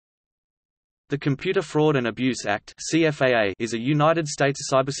The Computer Fraud and Abuse Act (CFAA) is a United States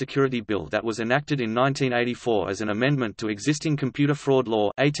cybersecurity bill that was enacted in 1984 as an amendment to existing computer fraud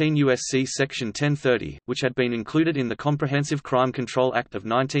law 18 U.S.C. Section 1030, which had been included in the Comprehensive Crime Control Act of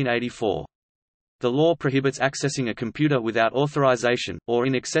 1984. The law prohibits accessing a computer without authorization, or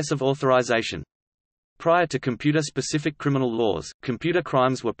in excess of authorization. Prior to computer-specific criminal laws, computer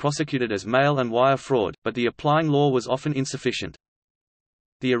crimes were prosecuted as mail and wire fraud, but the applying law was often insufficient.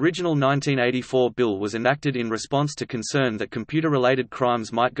 The original 1984 bill was enacted in response to concern that computer-related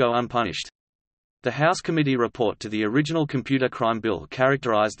crimes might go unpunished. The House Committee report to the original computer crime bill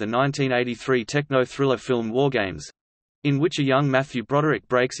characterized the 1983 techno-thriller film War Games, in which a young Matthew Broderick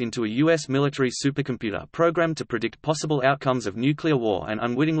breaks into a U.S. military supercomputer programmed to predict possible outcomes of nuclear war and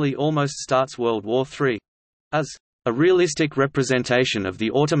unwittingly almost starts World War III, as a realistic representation of the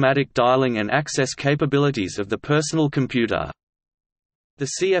automatic dialing and access capabilities of the personal computer.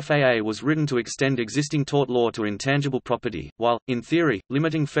 The CFAA was written to extend existing tort law to intangible property, while, in theory,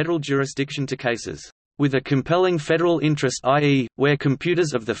 limiting federal jurisdiction to cases with a compelling federal interest, i.e., where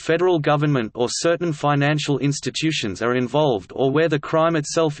computers of the federal government or certain financial institutions are involved or where the crime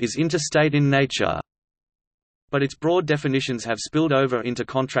itself is interstate in nature. But its broad definitions have spilled over into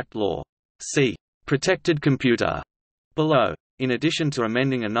contract law. See protected computer below. In addition to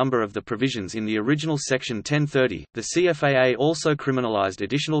amending a number of the provisions in the original Section 1030, the CFAA also criminalized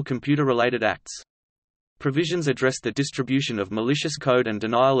additional computer-related acts. Provisions addressed the distribution of malicious code and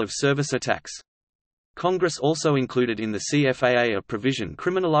denial of service attacks. Congress also included in the CFAA a provision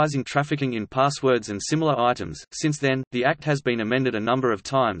criminalizing trafficking in passwords and similar items. Since then, the Act has been amended a number of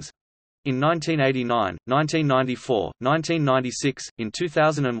times. In 1989, 1994, 1996, in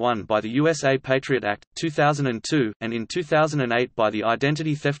 2001 by the USA Patriot Act, 2002, and in 2008 by the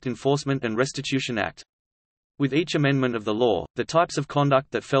Identity Theft Enforcement and Restitution Act. With each amendment of the law, the types of conduct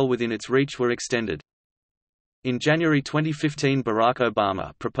that fell within its reach were extended. In January 2015, Barack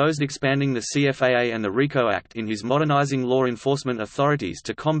Obama proposed expanding the CFAA and the RICO Act in his Modernizing Law Enforcement Authorities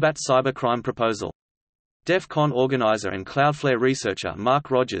to Combat Cybercrime proposal. DEF CON organizer and Cloudflare researcher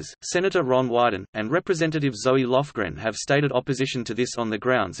Mark Rogers, Senator Ron Wyden, and Representative Zoe Lofgren have stated opposition to this on the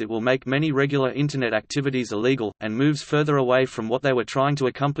grounds it will make many regular Internet activities illegal, and moves further away from what they were trying to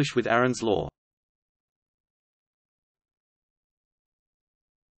accomplish with Aaron's Law.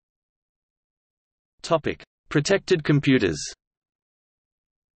 Protected computers.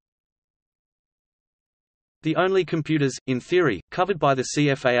 The only computers, in theory, covered by the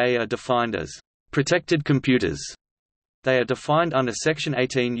CFAA are defined as protected computers. They are defined under Section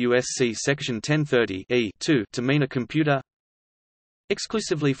 18 U.S.C. Section 1030 (e)(2) to mean a computer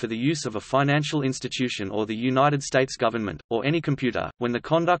exclusively for the use of a financial institution or the United States government, or any computer, when the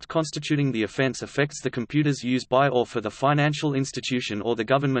conduct constituting the offense affects the computers used by or for the financial institution or the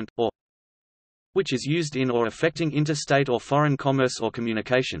government, or which is used in or affecting interstate or foreign commerce or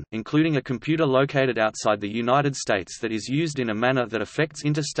communication, including a computer located outside the United States that is used in a manner that affects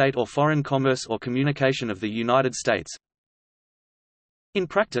interstate or foreign commerce or communication of the United States. In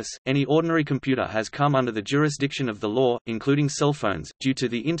practice, any ordinary computer has come under the jurisdiction of the law, including cell phones, due to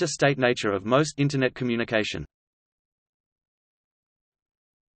the interstate nature of most Internet communication.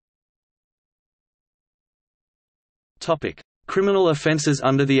 Criminal offenses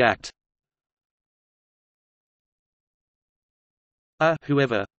under the Act.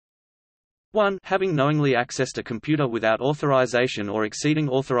 Whoever 1. Having knowingly accessed a computer without authorization or exceeding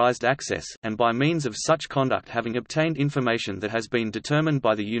authorized access, and by means of such conduct having obtained information that has been determined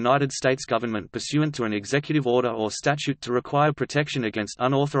by the United States government pursuant to an executive order or statute to require protection against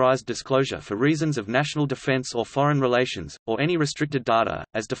unauthorized disclosure for reasons of national defense or foreign relations, or any restricted data,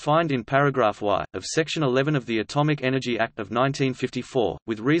 as defined in paragraph Y, of Section 11 of the Atomic Energy Act of 1954,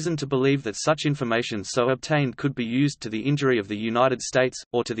 with reason to believe that such information so obtained could be used to the injury of the United States,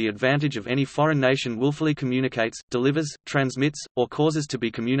 or to the advantage of any foreign nation willfully communicates, delivers, transmits, or causes to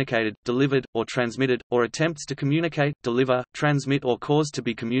be communicated, delivered, or transmitted, or attempts to communicate, deliver, transmit or cause to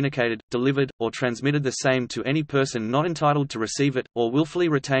be communicated, delivered, or transmitted the same to any person not entitled to receive it, or willfully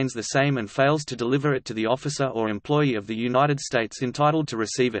retains the same and fails to deliver it to the officer or employee of the United States entitled to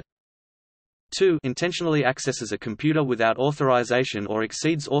receive it. 2. Intentionally accesses a computer without authorization or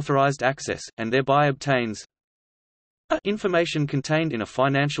exceeds authorized access, and thereby obtains information contained in a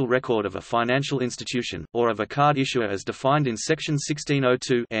financial record of a financial institution, or of a card issuer as defined in Section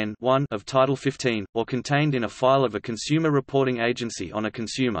 1602 (n)(1) of Title 15, or contained in a file of a consumer reporting agency on a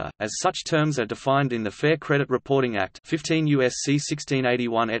consumer, as such terms are defined in the Fair Credit Reporting Act 15 U.S.C.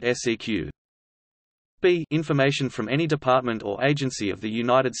 1681 et seq. B. Information from any department or agency of the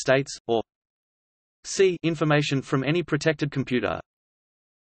United States, or C. Information from any protected computer.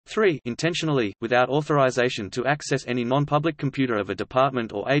 3. Intentionally, without authorization to access any non-public computer of a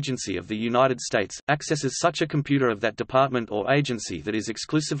department or agency of the United States, accesses such a computer of that department or agency that is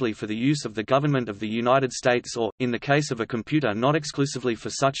exclusively for the use of the government of the United States or, in the case of a computer not exclusively for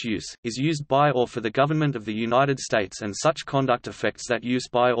such use, is used by or for the government of the United States and such conduct affects that use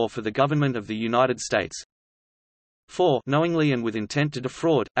by or for the government of the United States. 4. Knowingly and with intent to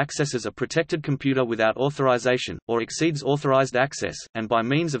defraud, accesses a protected computer without authorization, or exceeds authorized access, and by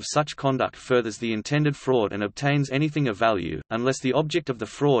means of such conduct furthers the intended fraud and obtains anything of value, unless the object of the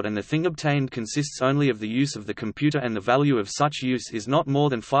fraud and the thing obtained consists only of the use of the computer and the value of such use is not more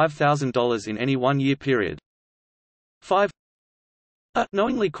than $5,000 in any 1-year period. 5.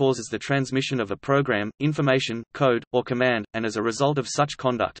 Knowingly causes the transmission of a program, information, code, or command, and as a result of such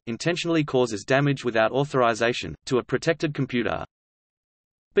conduct, intentionally causes damage without authorization, to a protected computer.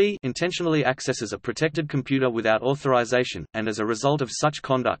 B. Intentionally accesses a protected computer without authorization, and as a result of such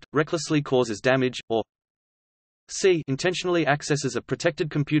conduct, recklessly causes damage, or C. Intentionally accesses a protected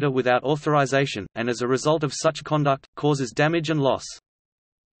computer without authorization, and as a result of such conduct, causes damage and loss.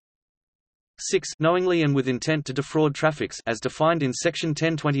 6. Knowingly and with intent to defraud traffics as defined in Section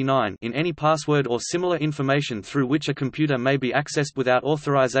 1029 in any password or similar information through which a computer may be accessed without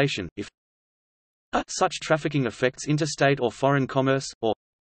authorization, if such trafficking affects interstate or foreign commerce, or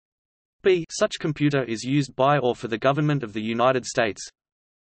b. such computer is used by or for the government of the United States.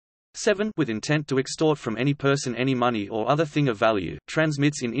 7. With intent to extort from any person any money or other thing of value,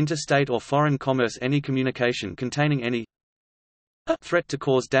 transmits in interstate or foreign commerce any communication containing any threat to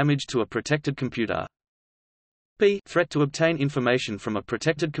cause damage to a protected computer. B. Threat to obtain information from a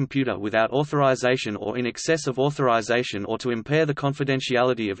protected computer without authorization or in excess of authorization or to impair the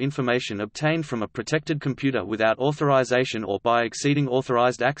confidentiality of information obtained from a protected computer without authorization or by exceeding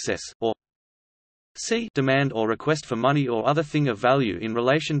authorized access, or C. Demand or request for money or other thing of value in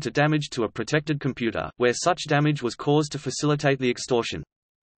relation to damage to a protected computer, where such damage was caused to facilitate the extortion.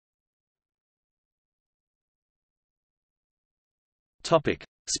 Topic: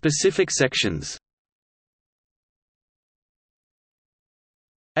 Specific sections.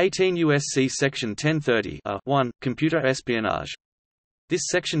 18 U.S.C. Section 1030 1. Computer espionage. This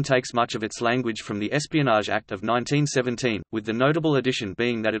section takes much of its language from the Espionage Act of 1917, with the notable addition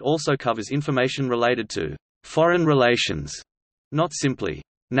being that it also covers information related to foreign relations, not simply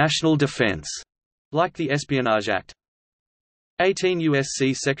national defense, like the Espionage Act. 18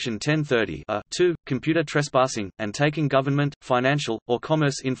 U.S.C. Section 1030 2. Computer trespassing, and taking government, financial, or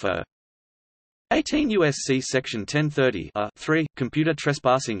commerce info. 18 U.S.C. Section 1030 3. Computer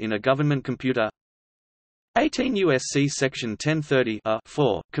trespassing in a government computer. 18 U.S.C. Section 1030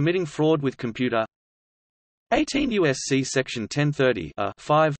 4. Committing fraud with computer. 18 U.S.C. Section 1030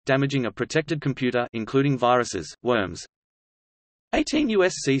 5. Damaging a protected computer including viruses, worms. 18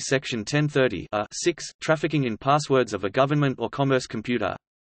 U.S.C. Section 1030 6. Trafficking in passwords of a government or commerce computer.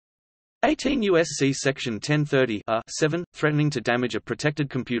 18 U.S.C. Section 1030 7. Threatening to damage a protected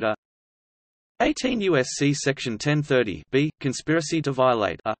computer. 18 U.S.C. Section 1030 b. Conspiracy to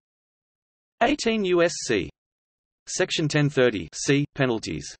violate 18 U.S.C. Section 1030 c.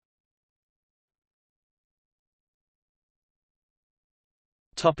 Penalties.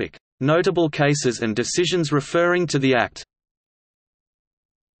 Topic: Notable cases and decisions referring to the Act.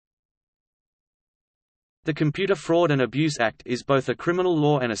 The Computer Fraud and Abuse Act is both a criminal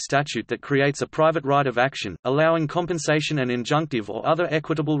law and a statute that creates a private right of action, allowing compensation and injunctive or other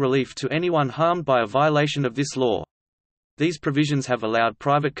equitable relief to anyone harmed by a violation of this law. These provisions have allowed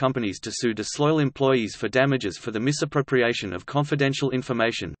private companies to sue disloyal employees for damages for the misappropriation of confidential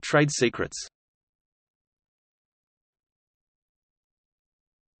information, trade secrets.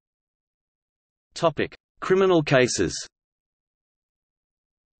 Topic: Criminal cases.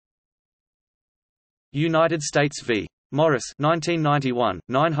 United States v. Morris 1991,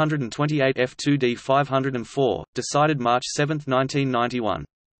 928 F2D 504, decided March 7, 1991.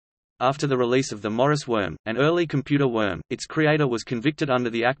 After the release of the Morris worm, an early computer worm, its creator was convicted under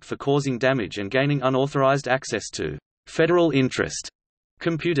the Act for causing damage and gaining unauthorized access to federal interest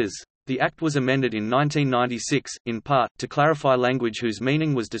computers. The Act was amended in 1996, in part, to clarify language whose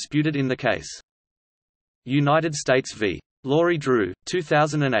meaning was disputed in the case. United States v. Laurie Drew,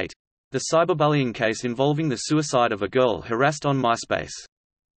 2008. The cyberbullying case involving the suicide of a girl harassed on MySpace.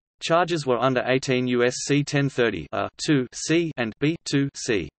 Charges were under 18 U.S.C. 1030 2c and b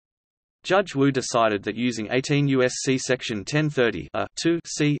 2c. Judge Wu decided that using 18 U.S.C. Section 1030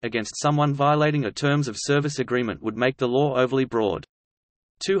 2c against someone violating a terms of service agreement would make the law overly broad.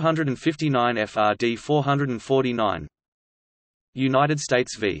 259 FRD 449. United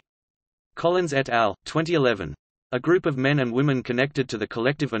States v. Collins et al., 2011. A group of men and women connected to the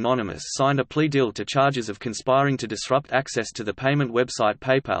collective Anonymous signed a plea deal to charges of conspiring to disrupt access to the payment website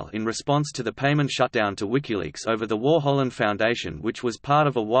PayPal in response to the payment shutdown to WikiLeaks over the Warholland Foundation, which was part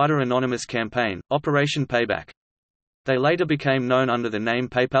of a wider anonymous campaign, Operation Payback. They later became known under the name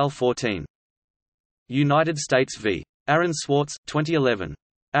PayPal 14. United States v. Aaron Swartz, 2011.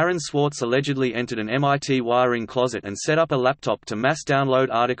 Aaron Swartz allegedly entered an MIT wiring closet and set up a laptop to mass download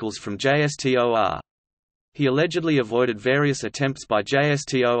articles from JSTOR. He allegedly avoided various attempts by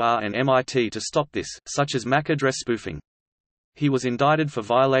JSTOR and MIT to stop this, such as MAC address spoofing. He was indicted for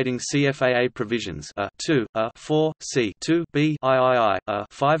violating CFAA provisions A2, A4, C2, B, III,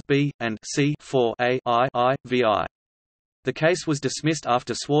 A5, B, and C4, A, I, VI. The case was dismissed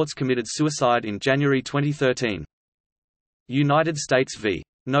after Swartz committed suicide in January 2013. United States v.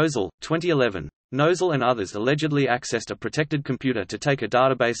 Nozel, 2011. Nozel and others allegedly accessed a protected computer to take a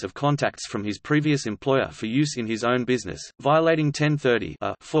database of contacts from his previous employer for use in his own business, violating 1030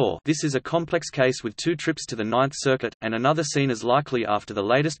 (4). This is a complex case with 2 trips to the Ninth Circuit, and another seen as likely after the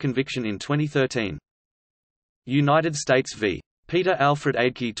latest conviction in 2013. United States v. Peter Alfred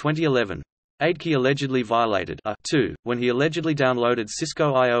Aidke, 2011. Aidke allegedly violated A2 when he allegedly downloaded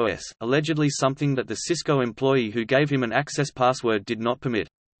Cisco iOS, allegedly something that the Cisco employee who gave him an access password did not permit.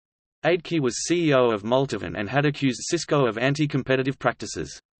 Aidke was CEO of Multivan and had accused Cisco of anti-competitive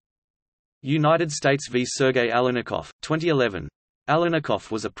practices. United States v. Sergei Alenikhov, 2011. Alenikhov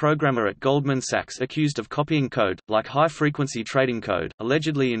was a programmer at Goldman Sachs accused of copying code, like high-frequency trading code,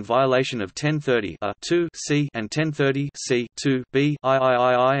 allegedly in violation of 1030 (2) C and 1030 C2 B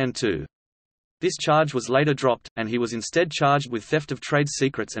III and 2. This charge was later dropped, and he was instead charged with theft of trade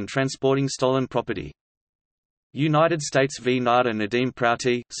secrets and transporting stolen property. United States v. Nada Nadeem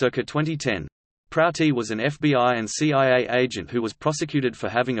Prouty, circa 2010. Prouty was an FBI and CIA agent who was prosecuted for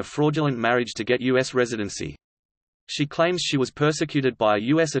having a fraudulent marriage to get U.S. residency. She claims she was persecuted by a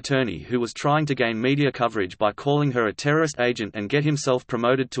U.S. attorney who was trying to gain media coverage by calling her a terrorist agent and get himself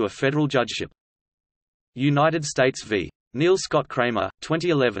promoted to a federal judgeship. United States v. Neil Scott Kramer,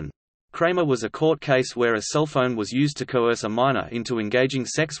 2011. Kramer was a court case where a cell phone was used to coerce a minor into engaging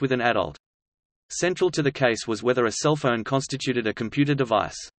sex with an adult. Central to the case was whether a cell phone constituted a computer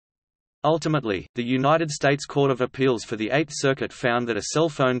device. Ultimately, the United States Court of Appeals for the Eighth Circuit found that a cell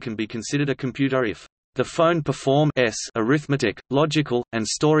phone can be considered a computer if the phone performs arithmetic, logical, and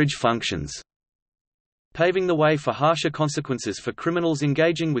storage functions, paving the way for harsher consequences for criminals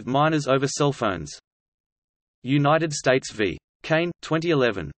engaging with minors over cell phones. United States v. Kane,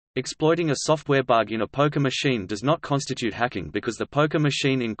 2011. Exploiting a software bug in a poker machine does not constitute hacking because the poker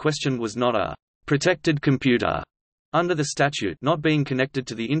machine in question was not a protected computer. Under the statute, not being connected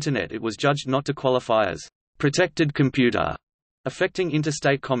to the Internet, it was judged not to qualify as protected computer, affecting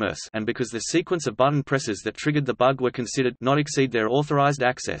interstate commerce, and because the sequence of button presses that triggered the bug were considered not exceed their authorized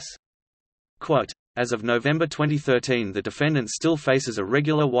access. Quote, as of November 2013, the defendant still faces a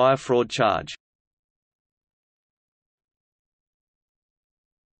regular wire fraud charge.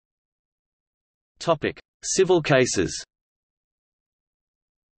 Topic: Civil cases.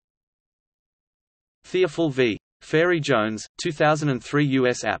 Theofil v. Fairy Jones, 2003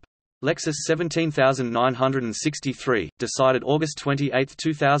 U.S. App. Lexus 17963, decided August 28,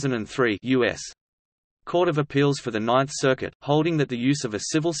 2003 U.S. Court of Appeals for the Ninth Circuit, holding that the use of a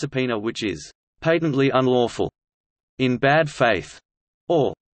civil subpoena which is patently unlawful, in bad faith,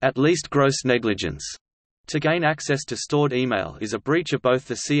 or at least gross negligence, to gain access to stored email is a breach of both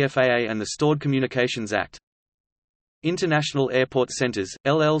the CFAA and the Stored Communications Act. International Airport Centers,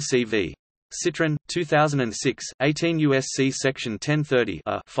 LLC v. Citron, 2006, 18 U.S.C. Section 1030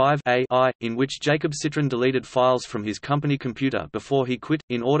 5 in which Jacob Citron deleted files from his company computer before he quit,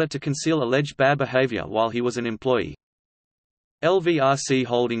 in order to conceal alleged bad behavior while he was an employee. LVRC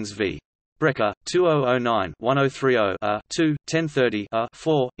Holdings v. Brecker, 2009-1030 2, 1030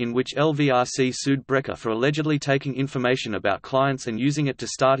 4, in which LVRC sued Brecker for allegedly taking information about clients and using it to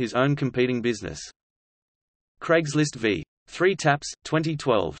start his own competing business. Craigslist v. 3 Taps,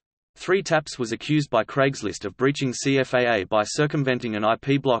 2012. 3 Taps was accused by Craigslist of breaching CFAA by circumventing an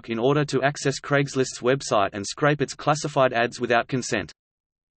IP block in order to access Craigslist's website and scrape its classified ads without consent.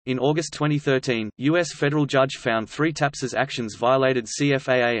 In August 2013, U.S. federal judge found 3 Taps' actions violated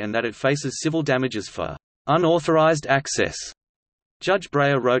CFAA and that it faces civil damages for unauthorized access. Judge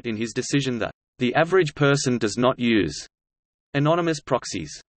Breyer wrote in his decision that, "The average person does not use anonymous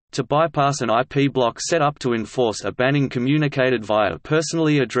proxies to bypass an IP block set up to enforce a banning communicated via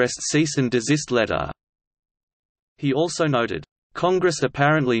personally addressed cease and desist letter." He also noted, Congress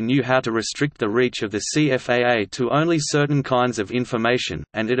apparently knew how to restrict the reach of the CFAA to only certain kinds of information,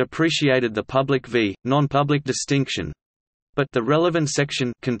 and it appreciated the public v. non-public distinction. But the relevant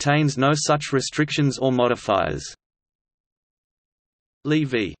section contains no such restrictions or modifiers. Lee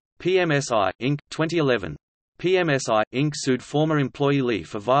v. PMSI, Inc., 2011. PMSI, Inc. sued former employee Lee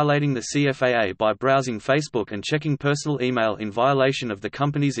for violating the CFAA by browsing Facebook and checking personal email in violation of the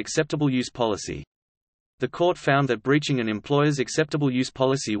company's acceptable use policy. The court found that breaching an employer's acceptable use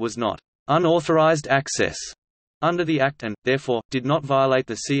policy was not unauthorized access under the Act and, therefore, did not violate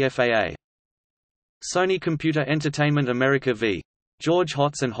the CFAA. Sony Computer Entertainment America v. George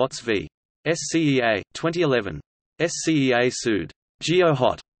Hotz and Hotz v. SCEA, 2011. SCEA sued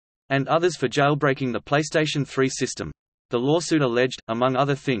GeoHot and others for jailbreaking the PlayStation 3 system. The lawsuit alleged, among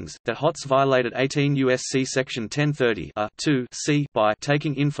other things, that Hotz violated 18 U.S.C. Section 1030 (2)(c) by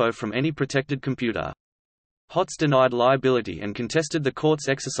taking info from any protected computer. Hotz denied liability and contested the court's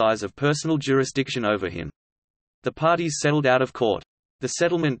exercise of personal jurisdiction over him. The parties settled out of court. The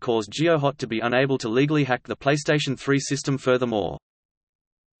settlement caused GeoHot to be unable to legally hack the PlayStation 3 system furthermore.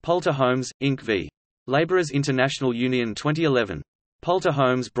 Poulter Homes, Inc. v. Laborers International Union 2011. Poulter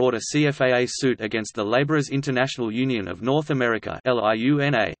Homes brought a CFAA suit against the Laborers International Union of North America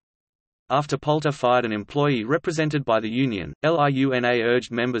 (LIUNA). After Poulter fired an employee represented by the union, LIUNA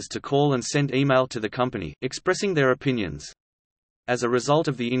urged members to call and send email to the company, expressing their opinions. As a result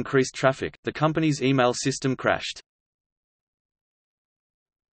of the increased traffic, the company's email system crashed.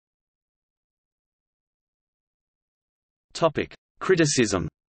 Criticism.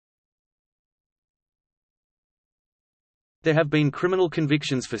 There have been criminal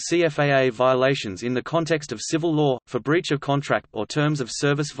convictions for CFAA violations in the context of civil law, for breach of contract or terms of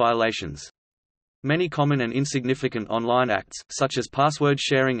service violations. Many common and insignificant online acts, such as password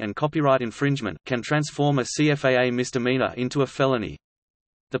sharing and copyright infringement, can transform a CFAA misdemeanor into a felony.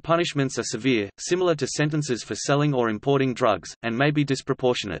 The punishments are severe, similar to sentences for selling or importing drugs, and may be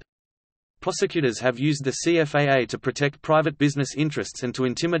disproportionate. Prosecutors have used the CFAA to protect private business interests and to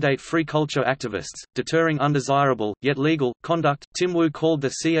intimidate free culture activists, deterring undesirable, yet legal, conduct. Tim Wu called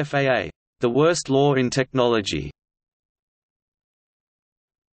the CFAA, "the worst law in technology."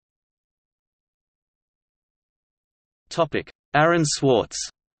 Aaron Swartz.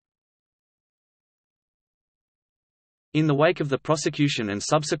 In the wake of the prosecution and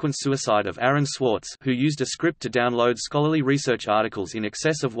subsequent suicide of Aaron Swartz, who used a script to download scholarly research articles in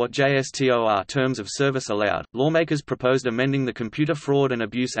excess of what JSTOR terms of service allowed, lawmakers proposed amending the Computer Fraud and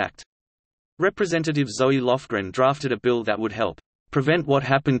Abuse Act. Representative Zoe Lofgren drafted a bill that would help prevent what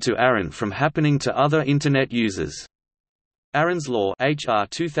happened to Aaron from happening to other Internet users. Aaron's Law HR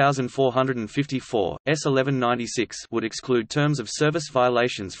 2454, S1196 would exclude terms of service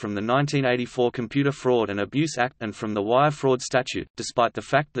violations from the 1984 Computer Fraud and Abuse Act and from the wire fraud statute, despite the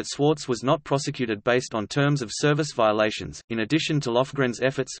fact that Swartz was not prosecuted based on terms of service violations. In addition to Lofgren's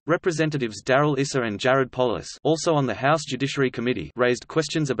efforts, Representatives Darrell Issa and Jared Polis, also on the House Judiciary Committee, raised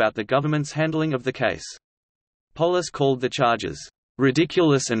questions about the government's handling of the case. Polis called the charges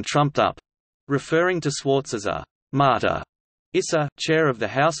ridiculous and trumped up, referring to Swartz as a martyr. Issa, chair of the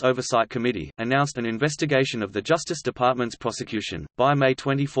House Oversight Committee, announced an investigation of the Justice Department's prosecution. By May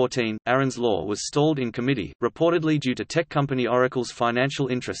 2014, Aaron's Law was stalled in committee, reportedly due to tech company Oracle's financial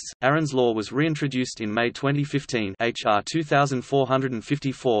interests. Aaron's Law was reintroduced in May 2015, HR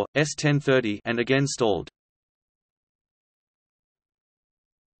 2454, S1030, and again stalled.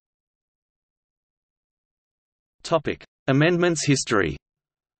 Topic: Amendments history.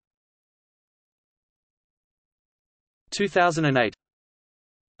 2008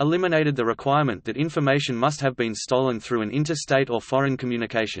 eliminated the requirement that information must have been stolen through an interstate or foreign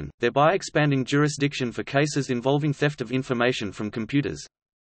communication, thereby expanding jurisdiction for cases involving theft of information from computers.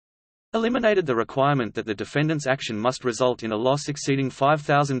 Eliminated the requirement that the defendant's action must result in a loss exceeding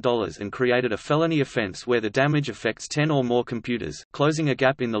 $5,000 and created a felony offense where the damage affects 10 or more computers, closing a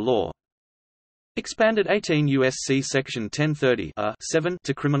gap in the law. Expanded 18 U.S.C. Section 1030 (7)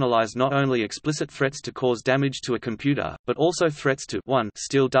 to criminalize not only explicit threats to cause damage to a computer, but also threats to 1)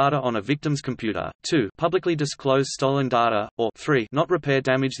 steal data on a victim's computer, 2) publicly disclose stolen data, or 3) not repair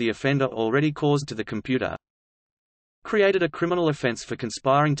damage the offender already caused to the computer. Created a criminal offense for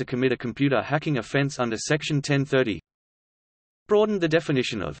conspiring to commit a computer hacking offense under Section 1030. Broadened the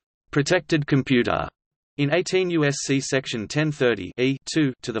definition of protected computer in 18 U.S.C. Section 1030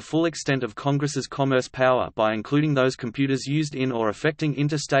 (e)(2) to the full extent of Congress's commerce power by including those computers used in or affecting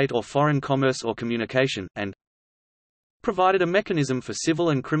interstate or foreign commerce or communication, and provided a mechanism for civil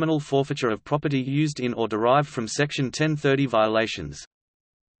and criminal forfeiture of property used in or derived from Section 1030 violations.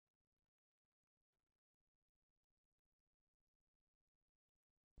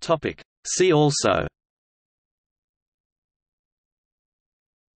 See also: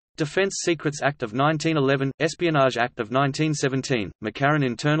 Defense Secrets Act of 1911, Espionage Act of 1917, McCarran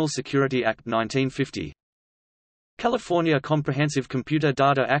Internal Security Act 1950, California Comprehensive Computer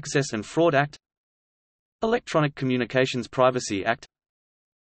Data Access and Fraud Act, Electronic Communications Privacy Act,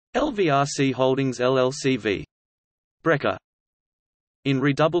 LVRC Holdings LLC v. Brecker. In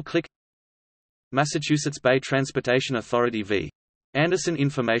re-double-click, Massachusetts Bay Transportation Authority v. Anderson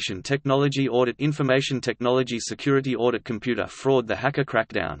Information Technology Audit. Information Technology Security Audit. Computer Fraud. The Hacker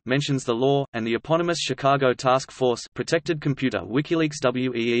Crackdown mentions the law, and the eponymous Chicago Task Force Protected Computer. WikiLeaks.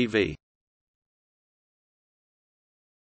 WEEV